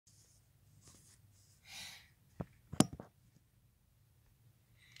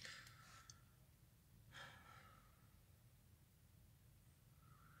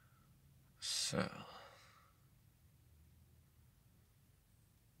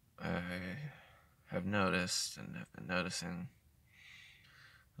have noticed and have been noticing,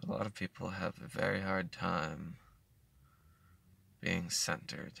 a lot of people have a very hard time being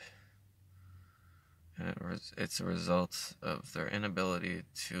centered. And it's a result of their inability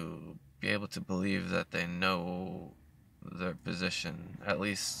to be able to believe that they know their position, at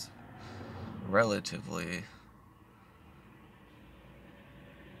least relatively,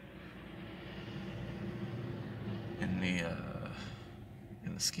 in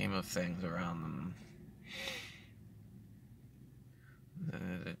the scheme of things around them.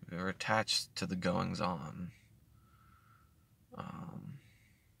 They're attached to the goings on.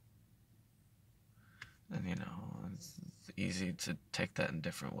 And it's easy to take that in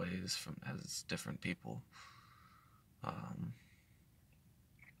different ways from as different people.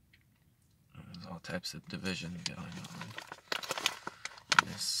 There's all types of division going on in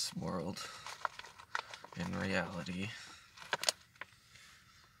this world, in reality.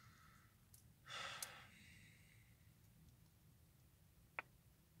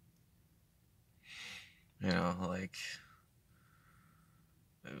 Like,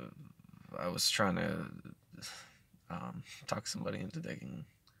 I was trying to talk somebody into taking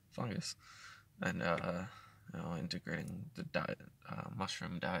fungus and integrating the diet,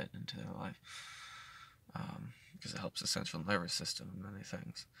 mushroom diet into their life, because it helps the central nervous system and many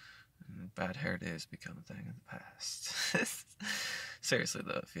things. And bad hair days become a thing of the past. Seriously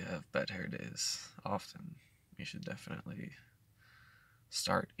though, if you have bad hair days often, you should definitely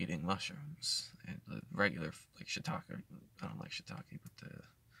start eating mushrooms and the regular, like shiitake. I don't like shiitake, but the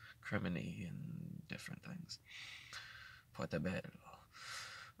crimini and different things. Portobello.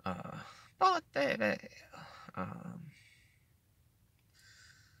 Portobello. What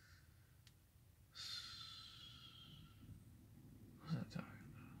was I talking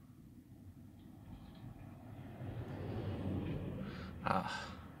about?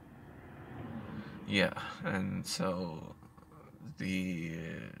 Yeah, and so the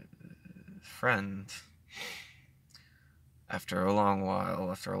friend, after a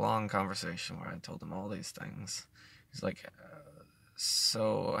long conversation where I told him all these things, he's like,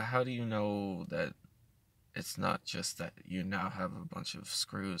 so how do you know that it's not just that you now have a bunch of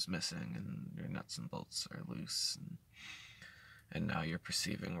screws missing and your nuts and bolts are loose, and now you're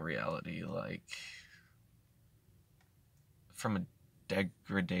perceiving reality like from a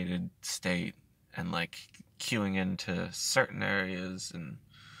degraded state, and like queuing into certain areas and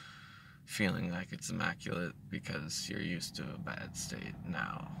feeling like it's immaculate because you're used to a bad state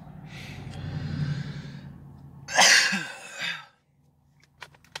now.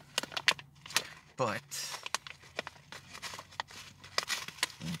 But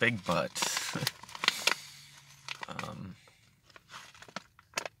big butt.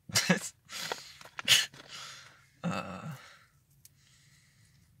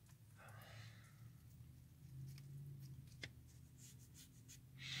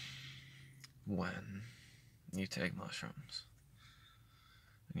 When you take mushrooms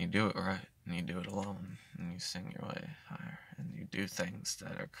and you do it right and you do it alone and you sing your way higher and you do things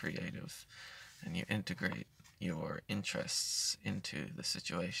that are creative and you integrate your interests into the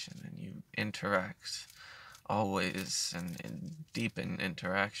situation and you interact always and deepen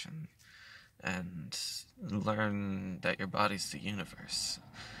interaction and learn that your body's the universe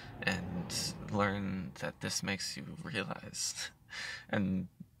and learn that this makes you realize and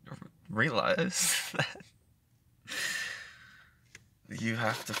realize that you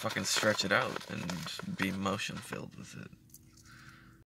have to fucking stretch it out and be motion filled with it.